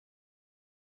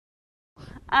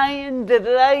I am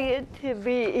delighted to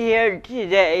be here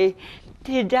today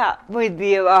to talk with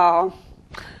you all.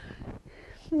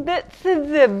 This is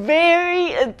a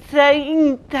very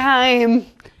exciting time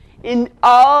in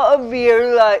all of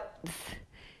your lives.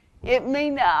 It may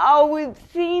not always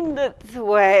seem this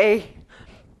way,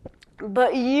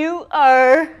 but you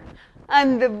are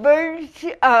on the verge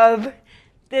of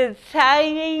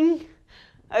deciding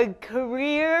a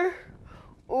career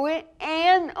or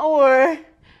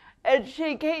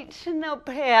educational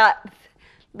path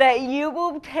that you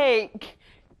will take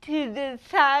to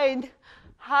decide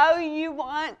how you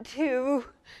want to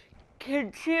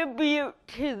contribute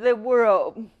to the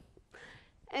world.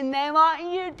 And I want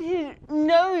you to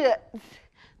notice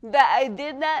that I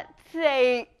did not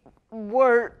say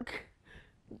work,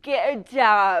 get a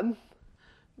job,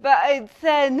 but I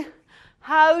said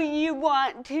how you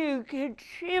want to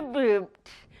contribute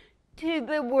to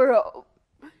the world.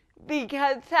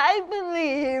 Because I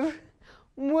believe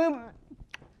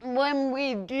when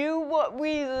we do what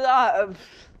we love,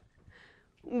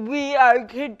 we are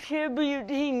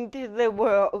contributing to the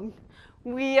world.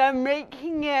 We are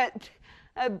making it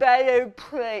a better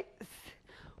place.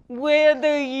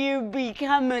 Whether you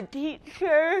become a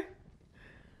teacher,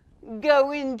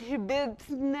 go into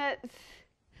business,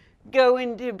 go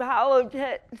into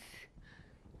politics,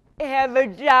 have a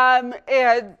job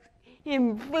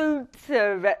in food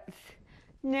service.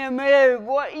 No matter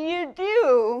what you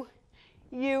do,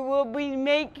 you will be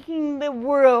making the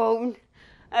world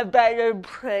a better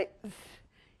place.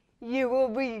 You will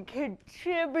be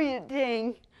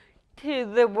contributing to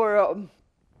the world.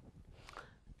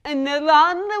 And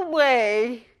along the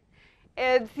way,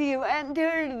 as you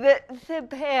enter this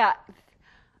path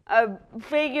of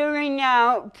figuring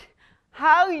out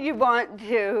how you want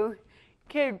to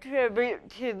contribute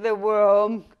to the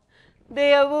world,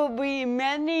 there will be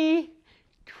many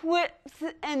twists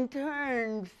and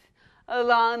turns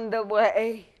along the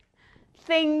way.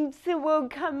 Things will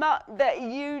come up that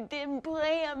you didn't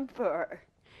plan for.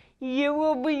 You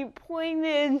will be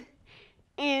pointed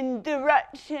in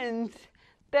directions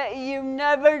that you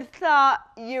never thought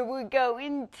you would go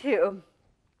into.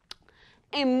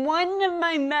 And one of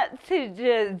my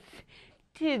messages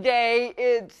today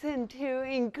is to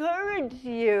encourage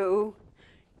you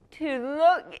to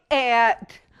look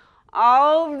at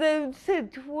all those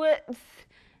twists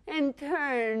and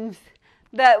turns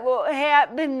that will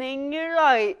happen in your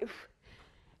life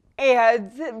as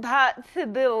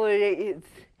possibilities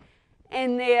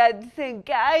and as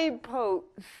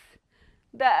guideposts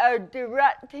that are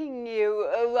directing you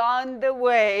along the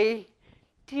way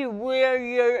to where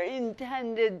you're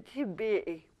intended to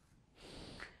be.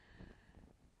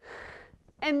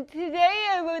 And today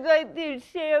I would like to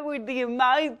share with you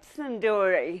my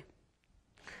story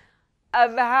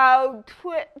of how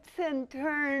twists and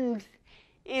turns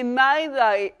in my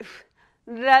life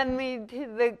led me to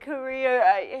the career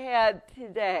I had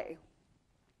today.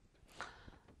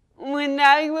 When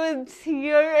I was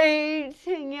your age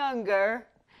and younger,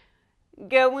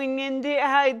 going into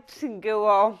high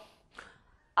school,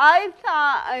 I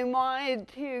thought I wanted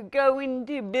to go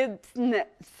into business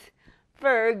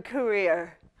for a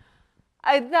career.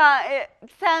 I thought it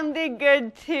sounded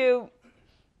good to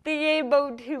be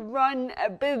able to run a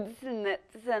business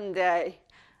someday.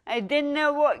 I didn't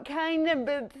know what kind of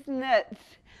business,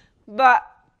 but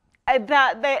I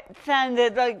thought that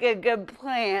sounded like a good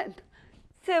plan.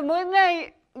 So when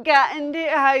I got into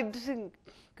high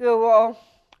school,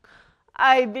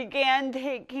 I began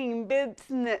taking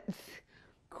business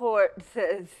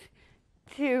courses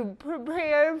to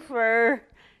prepare for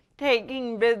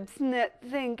taking business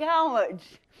in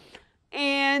college.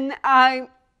 And I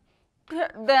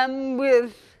took them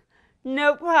with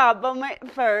no problem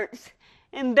at first.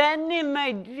 And then in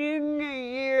my junior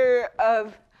year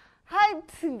of high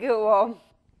school,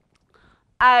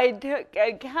 I took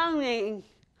accounting,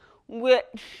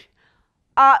 which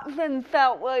often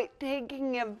felt like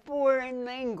taking a foreign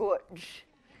language.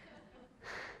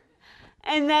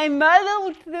 And I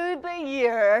muddled through the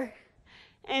year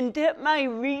and took my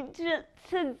Regents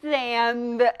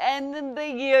exam, the end of the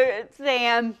year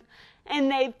exam,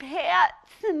 and I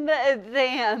passed the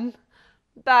exam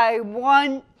by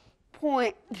 1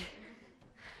 point.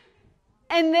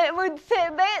 And it was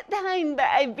at that time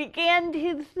that I began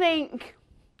to think,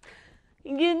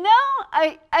 you know,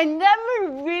 I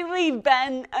never really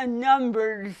been a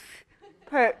numbers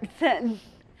person.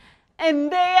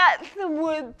 And that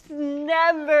was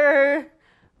never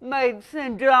my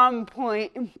strong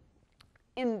point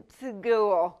in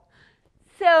school.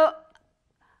 So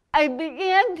I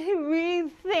began to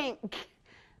rethink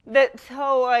this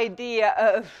whole idea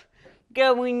of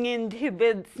going into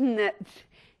business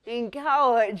in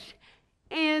college.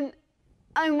 And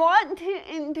I want to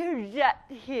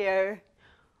interject here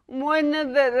one of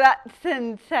the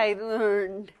lessons I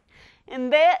learned,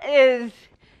 and that is,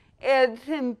 as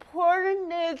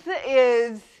important as it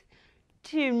is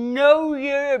to know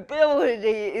your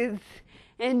abilities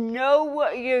and know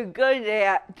what you're good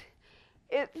at,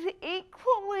 it's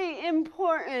equally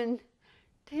important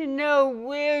to know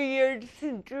where your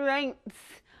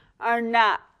strengths are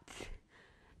not.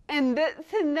 And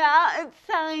that's not a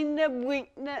sign of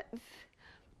weakness,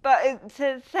 but it's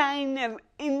a sign of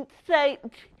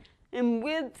insight and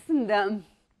wisdom.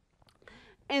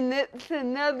 And it's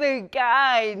another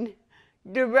guide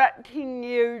directing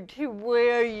you to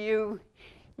where you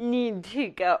need to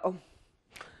go.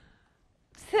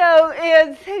 So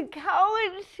as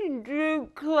college drew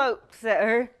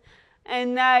closer,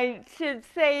 and I should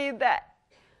say that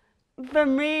for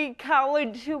me,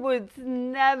 college was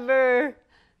never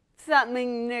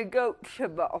something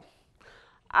negotiable.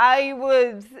 I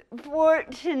was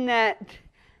fortunate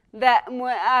that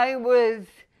when I was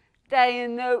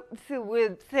diagnosed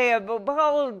with cerebral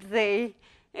palsy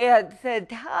as a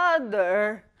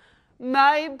toddler,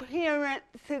 my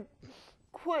parents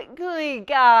quickly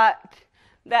got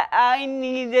that I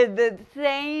needed the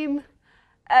same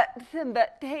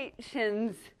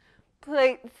expectations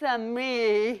placed on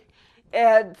me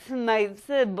as my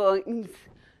siblings.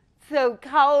 So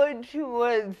college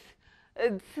was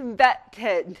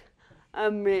expected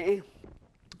of me.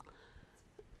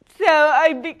 So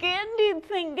I began to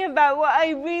think about what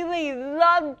I really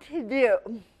loved to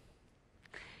do.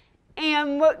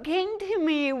 And what came to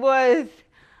me was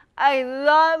I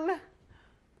love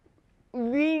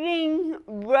reading,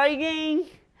 writing,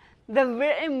 the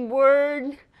written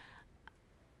word,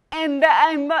 and that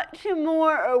I'm much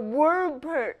more a word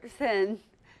person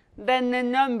than a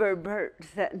number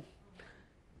person.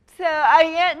 So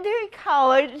I entered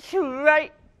college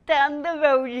right down the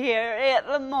road here at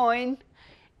Lemoyne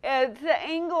as an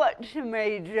English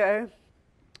major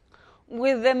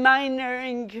with a minor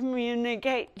in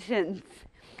communications.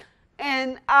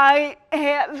 And I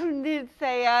have to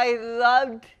say I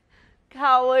loved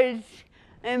college,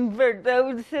 and for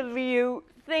those of you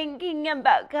thinking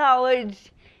about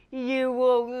college, you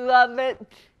will love it.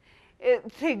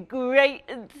 It's a great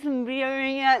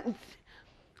experience.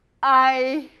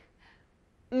 I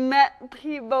met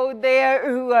people there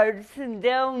who are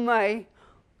still my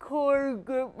core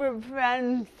group of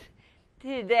friends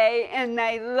today, and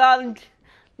I loved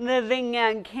living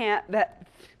on campus.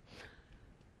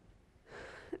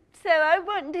 So I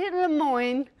went to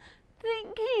Lemoyne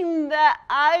thinking that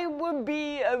I would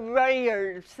be a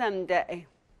writer someday.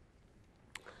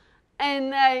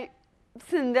 And I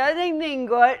studied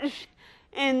English,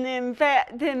 and in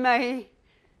fact, in my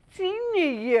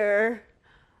senior year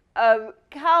of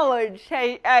college,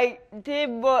 I did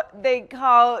what they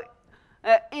call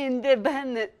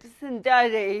independent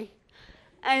study,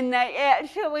 and I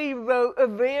actually wrote a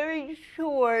very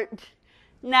short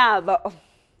novel.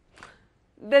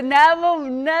 The novel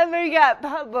never got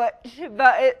published,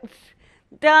 but it's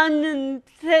done and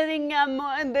sitting on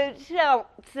one of the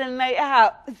shelves in my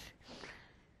house.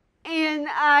 And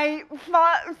I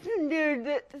fostered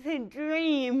this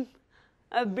dream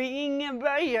of being a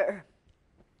writer.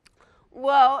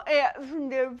 Well,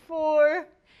 after 4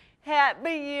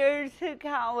 happy years of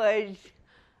college,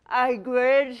 I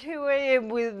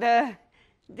graduated with a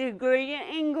degree in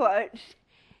English,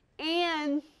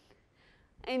 and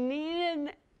I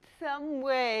needed some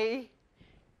way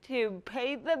to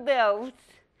pay the bills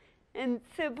and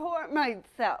support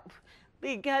myself,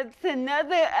 because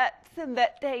another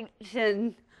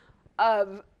expectation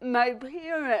of my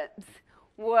parents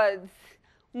was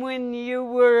when you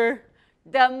were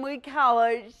done with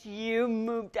college, you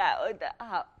moved out of the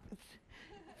house.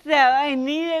 So I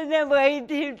needed a way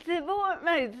to support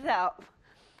myself.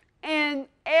 And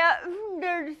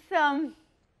after some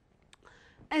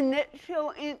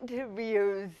initial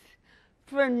interviews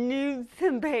for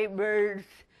newspapers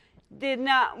did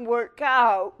not work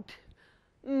out,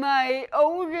 my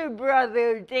older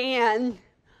brother, Dan,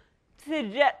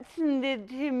 suggested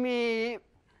to me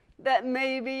that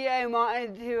maybe I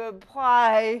wanted to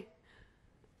apply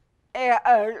at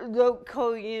our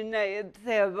local United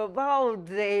Cerebral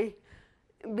Palsy,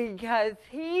 because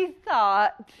he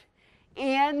thought,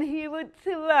 and he was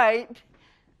right,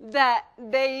 that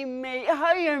they may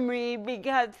hire me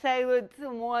because I was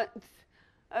once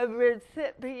a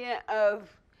recipient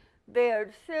of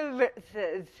their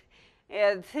services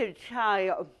as a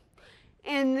child.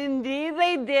 And indeed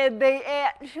they did. They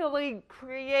actually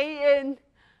created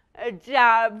a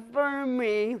job for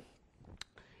me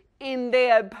in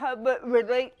their public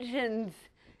relations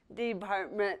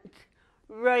department,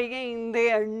 writing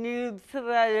their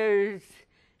newsletters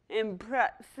and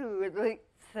press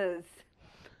releases.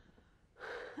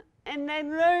 And I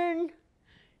learned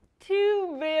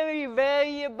two very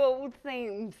valuable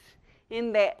things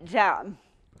in that job.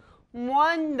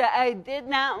 One, that I did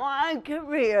not want a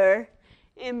career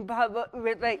in public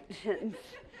relations.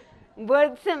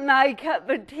 Wasn't my cup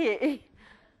of tea.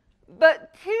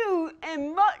 But two,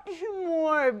 and much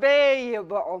more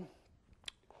valuable,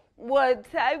 was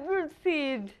I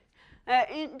received an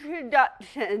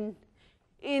introduction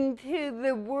into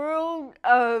the world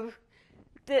of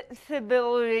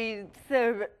disability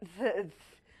services.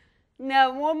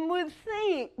 Now, one would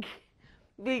think,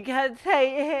 because I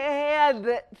had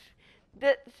this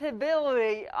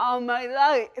disability all my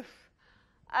life,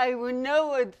 I would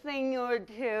know a thing or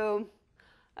two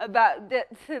about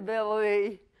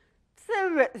disability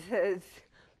services.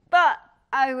 But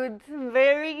I was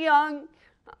very young,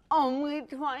 only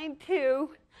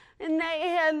 22, and I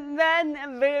had led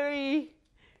a very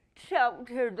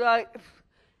sheltered life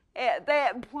at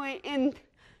that point, and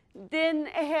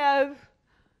didn't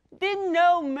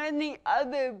know many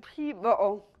other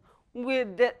people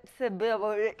with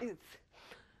disabilities.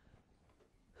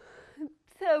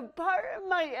 So part of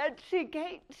my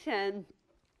education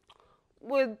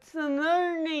was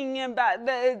learning about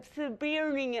the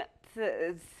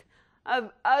experiences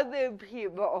of other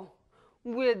people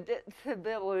with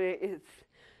disabilities.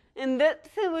 And this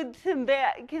was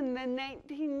back in the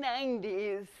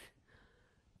 1990s.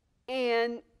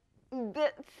 And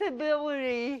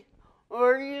disability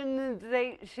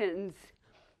organizations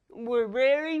were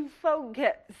very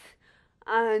focused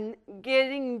on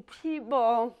getting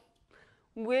people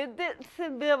with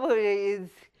disabilities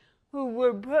who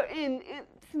were put in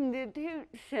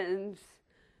institutions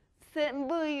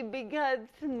simply because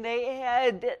they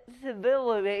had a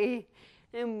disability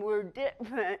and were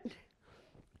different,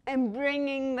 and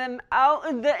bringing them out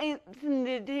of the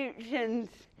institutions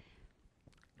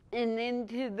and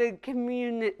into the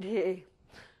community.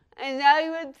 And I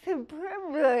was so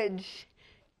privileged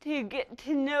to get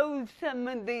to know some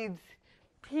of these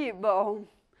people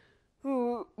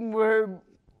who were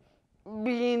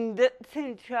being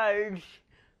discharged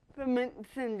from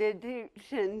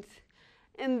institutions,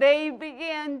 and they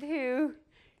began to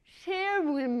share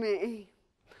with me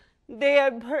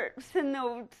their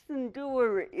personal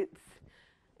stories.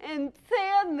 And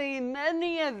sadly,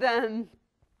 many of them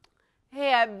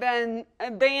have been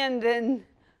abandoned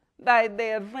by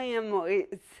their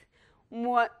families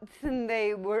once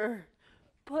they were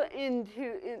put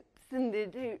into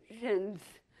institutions.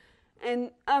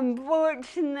 And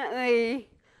unfortunately,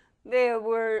 there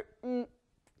were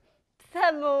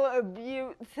several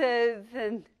abuses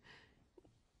and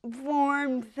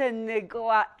forms of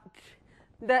neglect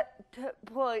that took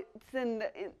place in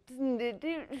the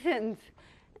institutions.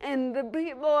 And the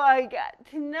people I got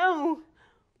to know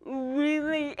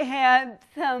really had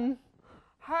some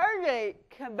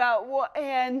heartache about what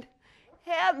had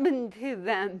happened to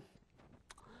them.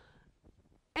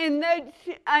 And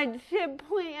I should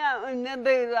point out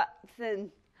another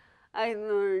lesson I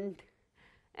learned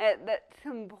at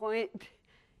some point.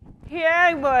 Here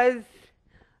I was,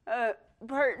 a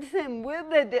person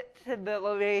with a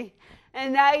disability,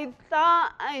 and I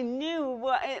thought I knew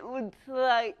what it was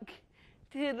like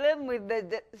to live with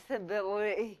a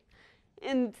disability.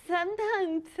 And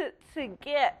sometimes it's a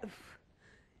gift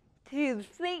to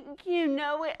think you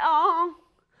know it all,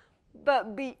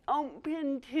 but be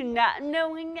open to not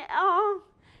knowing it all,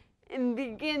 and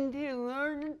begin to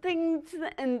learn things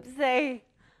and say,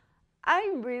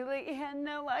 I really had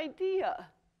no idea.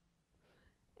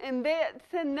 And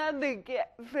that's another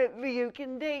gift that you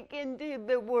can take into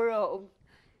the world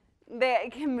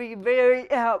that can be very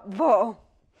helpful.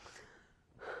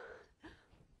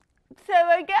 So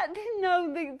I got to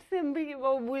know some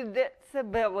people with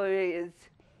disabilities,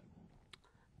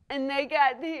 and I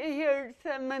got to hear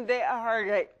some of their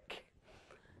heartache.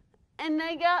 And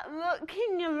I got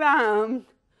looking around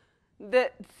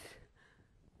this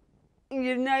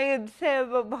United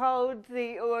Cerebral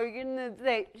Palsy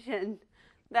organization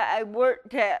that I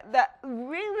worked at that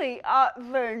really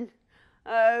offered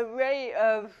an array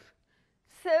of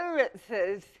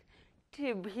services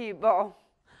to people.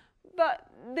 But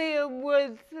there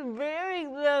was very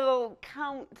little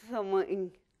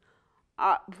counseling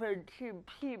offered to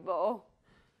people,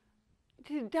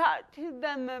 to talk to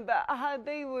them about how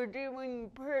they were doing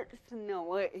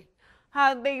personally,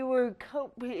 how they were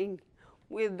coping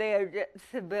with their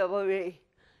disability.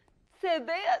 So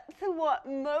that's what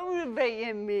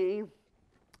motivated me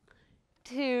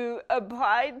to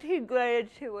apply to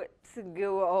graduate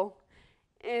school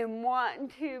and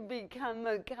want to become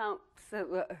a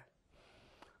counselor.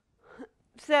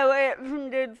 So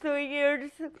after 3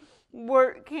 years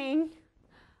working,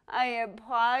 I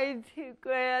applied to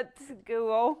grad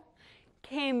school,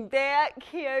 came back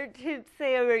here to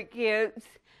Syracuse,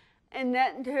 and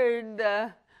entered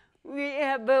the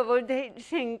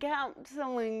rehabilitation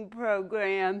counseling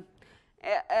program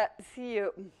at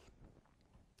SU.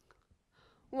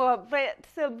 Well,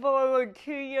 fast forward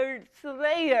 2 years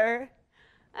later,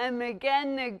 I'm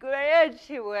again a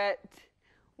graduate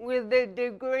with a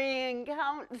degree in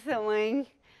counseling,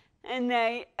 and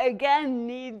I again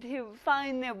need to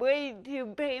find a way to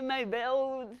pay my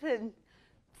bills and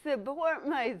support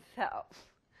myself.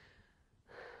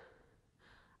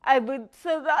 I was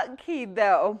so lucky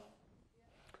though.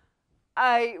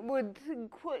 I was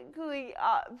quickly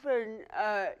offered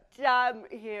a job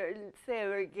here in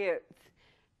Syracuse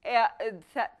at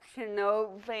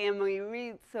Exceptional Family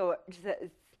Resources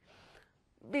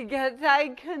because I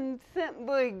couldn't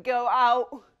simply go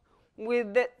out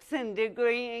with a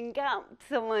degree in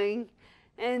counseling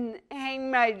and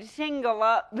hang my shingle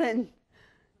up and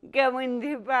go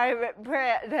into private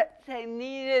practice. I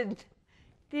needed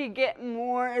to get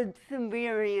more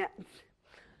experience.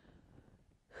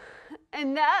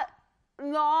 And that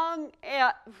long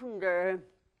after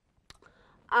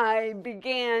I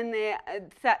began at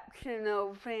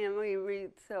Exceptional Family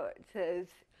Resources,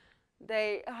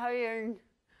 they hired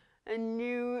a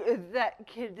new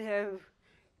executive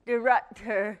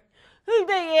director who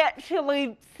they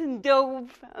actually stole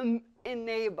from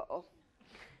Enable.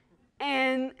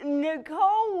 And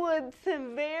Nicole was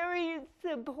very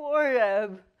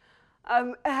supportive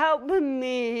of helping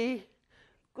me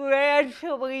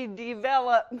gradually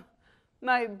develop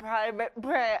my private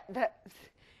practice.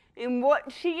 And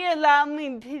what she allowed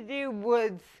me to do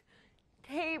was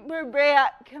taper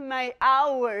back my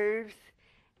hours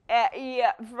at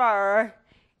EFR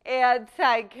as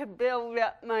I could build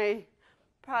up my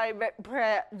private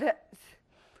practice.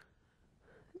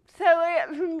 So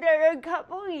after a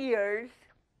couple of years,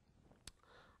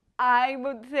 I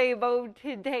was able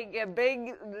to take a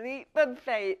big leap of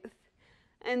faith,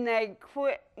 and I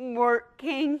quit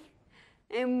working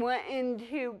and went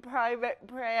into private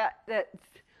practice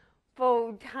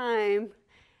full time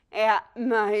at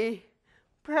my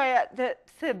practice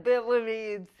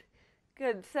disabilities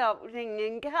consulting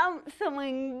and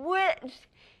counseling, which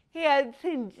has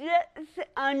just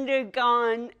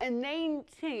undergone a name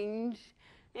change,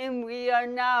 and we are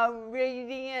now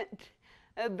Radiant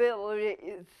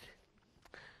Abilities.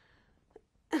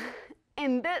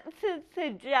 And this is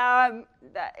a job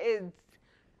that is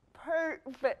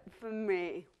perfect for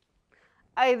me.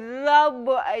 I love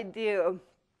what I do.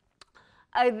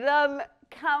 I love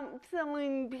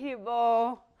counseling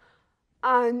people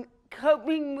on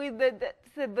coping with a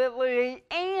disability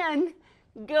and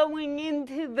going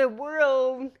into the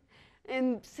world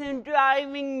and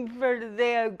striving for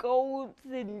their goals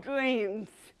and dreams.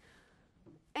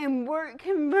 And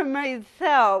working for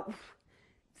myself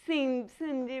seems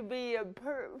to be a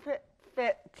perfect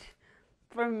fit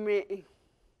for me.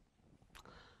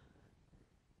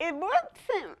 It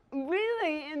wasn't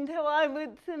really until I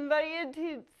was invited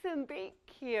to speak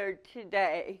here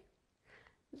today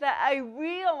that I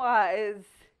realized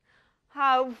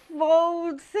how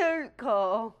full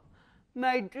circle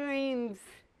my dreams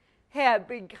have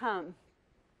become.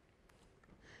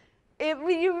 If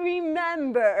you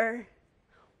remember,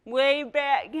 way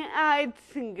back in high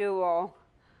school,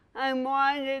 I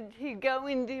wanted to go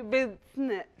into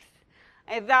business.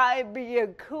 I thought it'd be a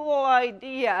cool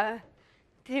idea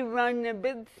to run a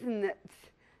business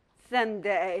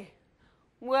someday.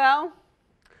 Well,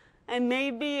 I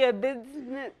may be a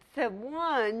business of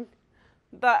one,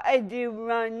 but I do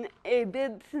run a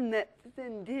business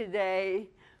today,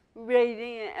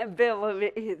 Radiant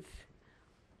Abilities.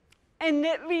 And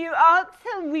if you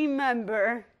also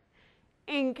remember,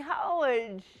 in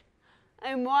college,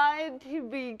 I wanted to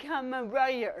become a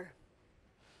writer.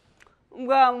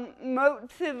 Well,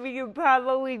 most of you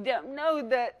probably don't know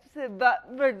that, but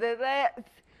for the last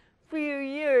few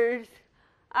years,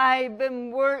 I've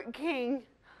been working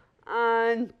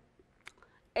on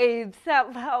a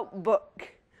self-help book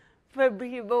for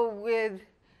people with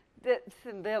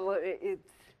disabilities.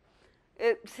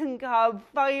 It's called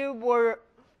Firewalk,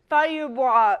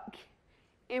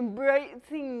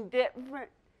 Embracing Different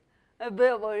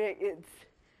Abilities.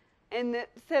 And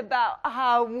it's about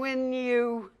how when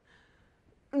you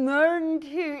learn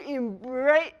to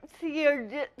embrace your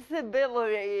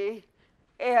disability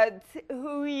as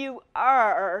who you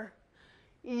are,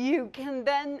 you can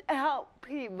then help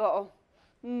people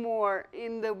more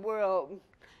in the world.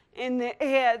 And it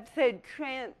has a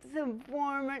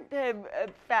transformative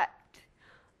effect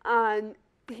on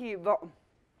people.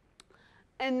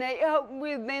 And I hope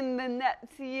within the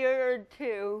next year or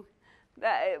two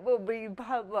that it will be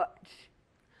published.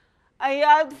 I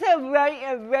also write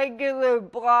a regular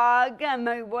blog on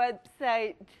my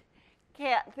website,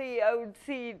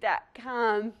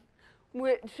 kathyoc.com,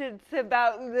 which is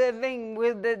about living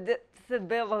with a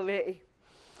disability.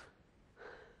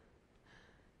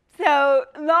 So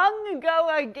long ago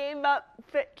I gave up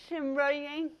fiction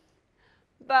writing,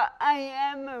 but I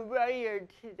am a writer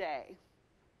today.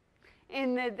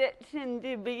 In addition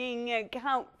to being a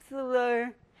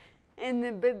counselor and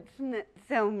a business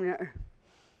owner.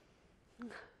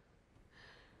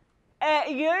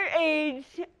 At your age,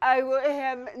 I would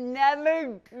have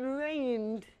never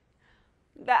dreamed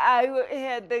that I would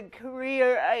have the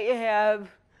career I have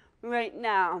right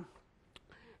now,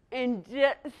 and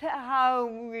just how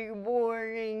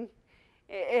rewarding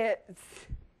it is.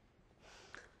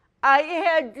 I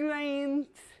had dreams,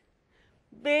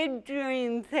 big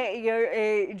dreams at your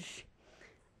age,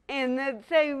 and as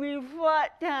I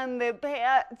reflect on the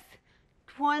past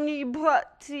 20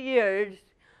 plus years,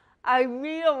 I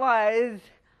realize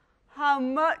how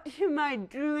much my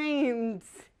dreams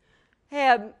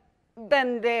have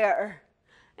been there,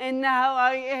 and how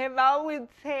I have always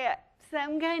had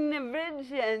some kind of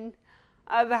vision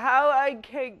of how I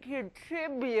could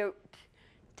contribute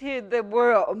to the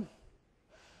world.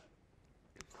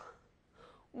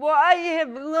 What I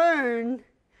have learned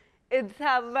is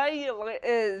how vital it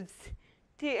is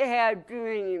to have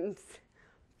dreams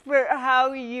for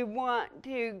how you want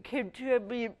to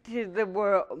contribute to the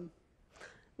world.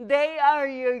 They are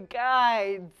your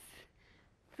guides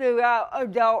throughout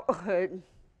adulthood.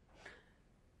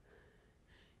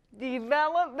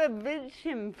 Develop a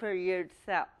vision for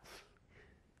yourself.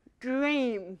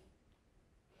 Dream.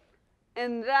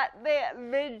 And let that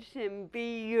vision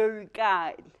be your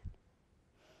guide.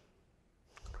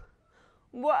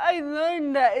 What I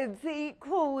learned that is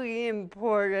equally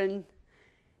important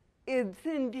is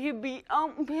to be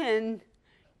open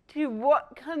to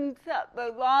what comes up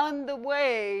along the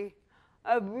way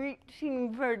of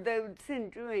reaching for those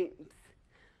dreams.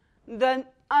 The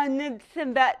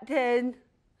unexpected,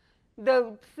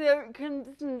 those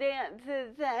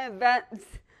circumstances and events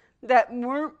that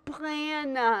weren't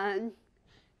planned on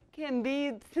can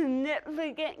be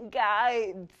significant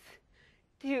guides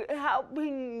to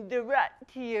helping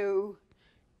direct you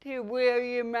to where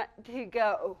you're meant to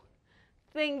go.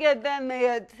 Think of them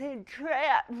as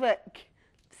traffic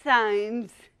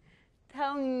signs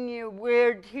telling you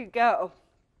where to go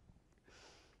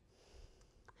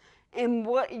and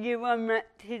what you are meant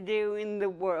to do in the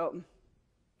world.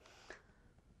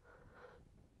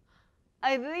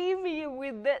 I leave you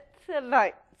with this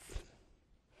advice.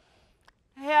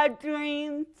 Have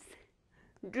dreams,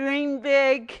 dream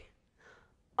big,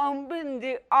 open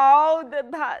to all the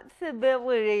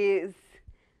possibilities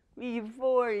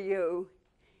before you,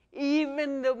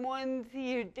 even the ones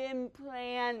you didn't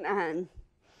plan on,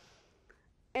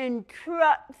 and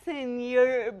trust in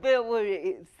your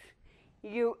abilities.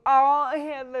 You all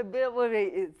have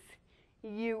abilities.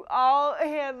 You all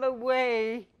have a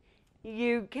way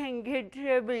you can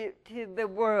contribute to the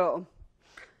world.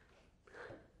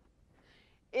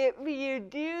 If you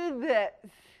do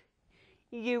this,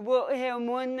 you will have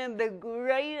one of the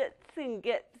greatest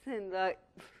gifts in life,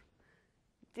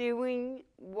 doing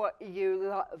what you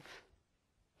love.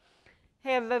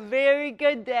 Have a very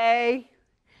good day,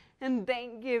 and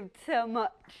thank you so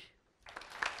much.